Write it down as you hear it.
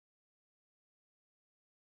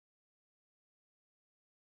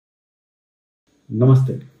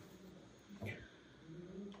Namaste.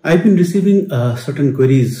 I've been receiving certain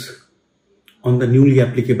queries on the newly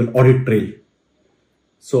applicable Audit Trail.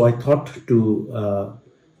 So I thought to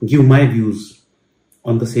give my views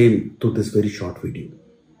on the same to this very short video.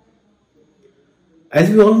 As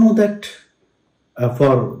we all know that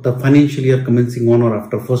for the financial year commencing on or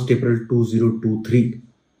after 1st April 2023,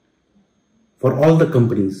 for all the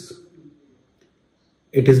companies,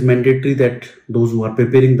 it is mandatory that those who are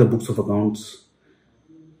preparing the books of accounts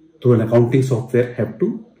through an accounting software have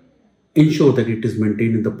to ensure that it is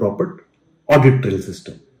maintained in the proper audit trail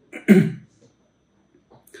system.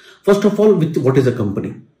 First of all, with what is a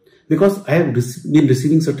company? Because I have been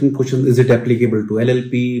receiving certain questions, is it applicable to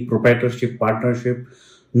LLP, proprietorship, partnership?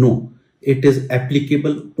 No, it is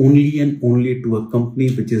applicable only and only to a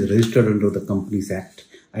company which is registered under the Companies Act,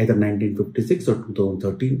 either 1956 or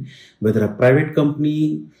 2013, whether a private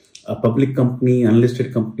company, a public company,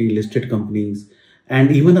 unlisted company, listed companies,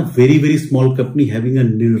 and even a very, very small company having a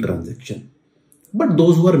nil transaction. But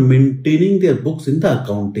those who are maintaining their books in the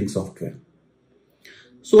accounting software.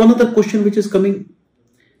 So another question which is coming,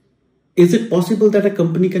 is it possible that a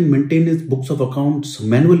company can maintain its books of accounts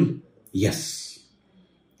manually? Yes,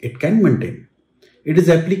 it can maintain. It is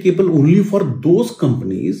applicable only for those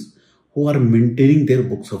companies who are maintaining their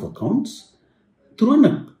books of accounts through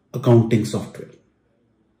an accounting software.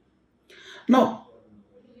 Now,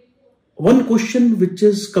 one question which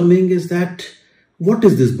is coming is that, what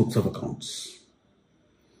is this books of accounts?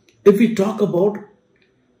 If we talk about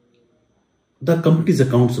the company's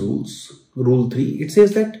accounts rules, rule 3, it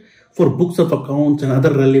says that for books of accounts and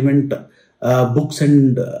other relevant books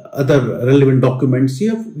and other relevant documents,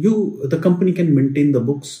 the company can maintain the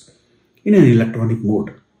books in an electronic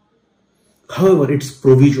mode. However, its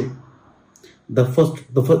proviso,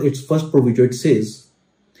 its first proviso, it says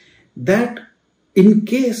that in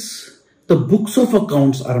case the books of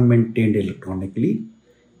accounts are maintained electronically,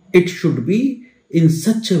 it should be in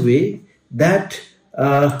such a way that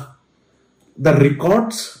the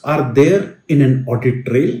records are there in an audit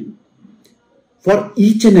trail for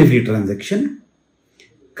each and every transaction,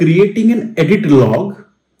 creating an edit log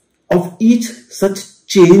of each such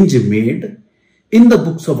change made in the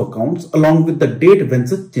books of accounts along with the date when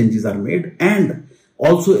such changes are made, and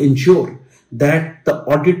also ensure that the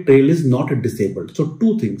audit trail is not disabled. So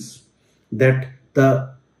two things, that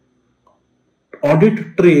the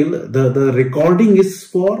audit trail, the recording is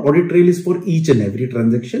for, audit trail is for each and every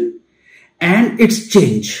transaction, and its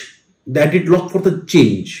change, the edit log for the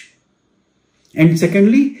change. And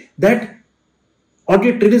secondly, that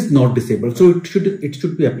audit trail is not disabled. So it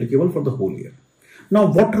should be applicable for the whole year. Now,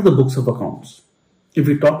 what are the books of accounts? If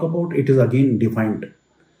we talk about, it is again defined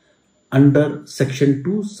under section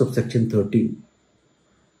 2, subsection 13,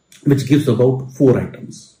 which gives about 4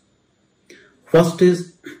 items. First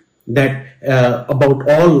is that about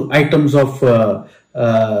all items of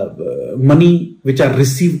money which are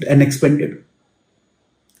received and expended.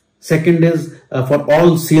 Second is for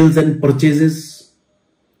all sales and purchases.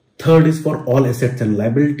 Third is for all assets and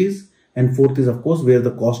liabilities. And fourth is, of course, where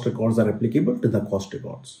the cost records are applicable to the cost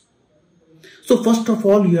records. So first of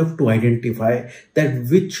all, you have to identify that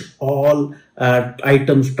which all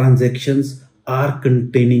items, transactions are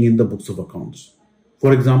containing in the books of accounts.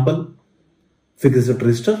 For example, fixed asset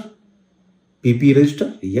register, PP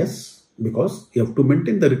register, yes, because you have to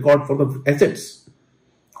maintain the record for the assets.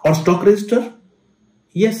 Or stock register,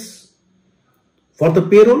 yes. For the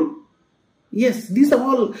payroll, yes. These are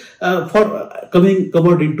all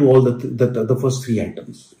covered into all the first 3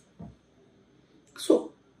 items.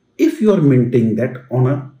 So if you are maintaining that on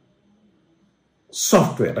a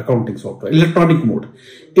software, accounting software, electronic mode,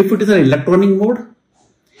 if it is an electronic mode,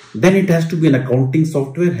 then it has to be an accounting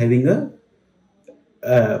software having a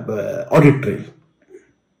audit trail.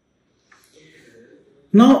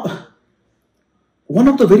 Now, one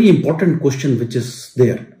of the very important question which is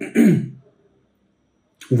there,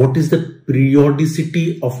 what is the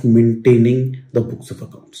periodicity of maintaining the books of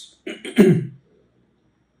accounts? There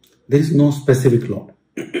is no specific law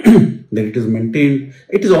that it is maintained.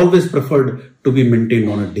 It is always preferred to be maintained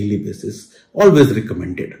on a daily basis, always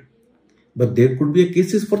recommended. But there could be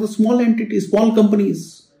cases for the small entities, small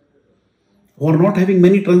companies who are not having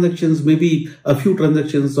many transactions, maybe a few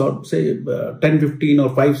transactions, or say 10, 15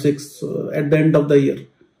 or 5, 6 at the end of the year.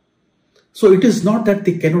 So it is not that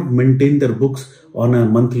they cannot maintain their books on a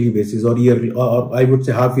monthly basis or yearly, or I would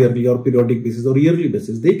say half yearly or periodic basis or yearly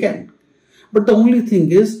basis. They can. But the only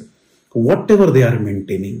thing is, whatever they are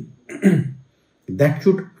maintaining, that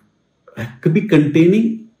should be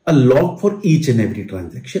containing a log for each and every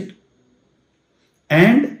transaction,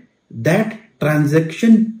 and that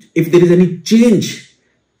transaction, if there is any change,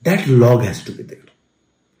 that log has to be there.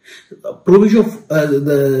 Provision of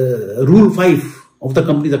the Rule 5 of the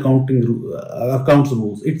company's accounts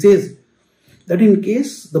rules, it says that in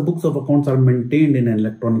case the books of accounts are maintained in an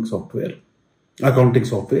electronic software, accounting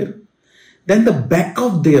software, then the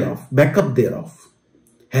backup thereof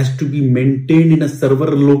has to be maintained in a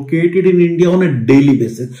server located in India on a daily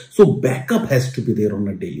basis. So backup has to be there on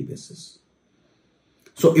a daily basis.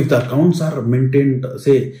 So if the accounts are maintained,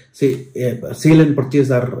 say sale and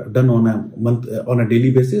purchase are done on a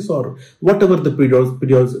daily basis, or whatever the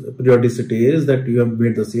periodicity is that you have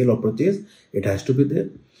made the sale or purchase, it has to be there.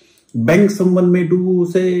 Bank, someone may do,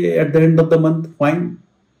 say, at the end of the month, fine.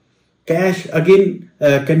 Cash again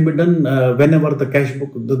can be done whenever the cash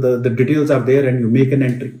book, the details are there and you make an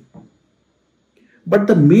entry. But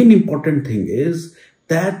the main important thing is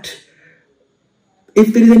that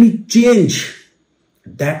if there is any change,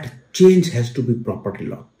 that change has to be properly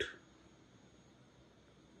logged.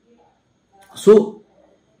 So,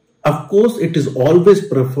 of course, it is always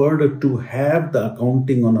preferred to have the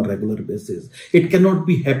accounting on a regular basis. It cannot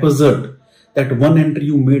be haphazard that one entry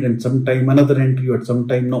you made and sometime another entry at some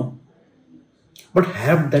time, no. But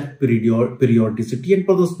have that periodicity, and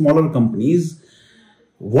for the smaller companies,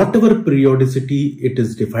 whatever periodicity it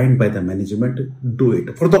is defined by the management, do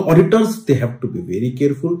it. For the auditors, they have to be very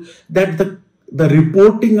careful that the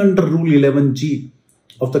reporting under Rule 11G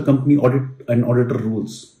of the company audit and auditor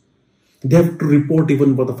rules, they have to report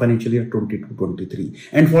even for the financial year 22-23.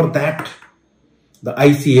 And for that, the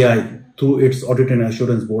ICAI, through its Audit and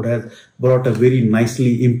Assurance Board, has brought a very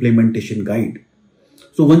nicely implementation guide.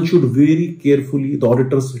 So one should very carefully, the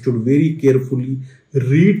auditors should very carefully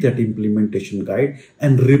read that implementation guide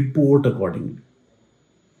and report accordingly.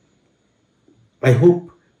 I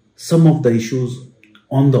hope some of the issues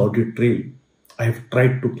on the audit trail I have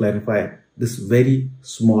tried to clarify this very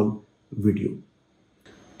small video.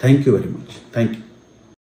 Thank you very much. Thank you.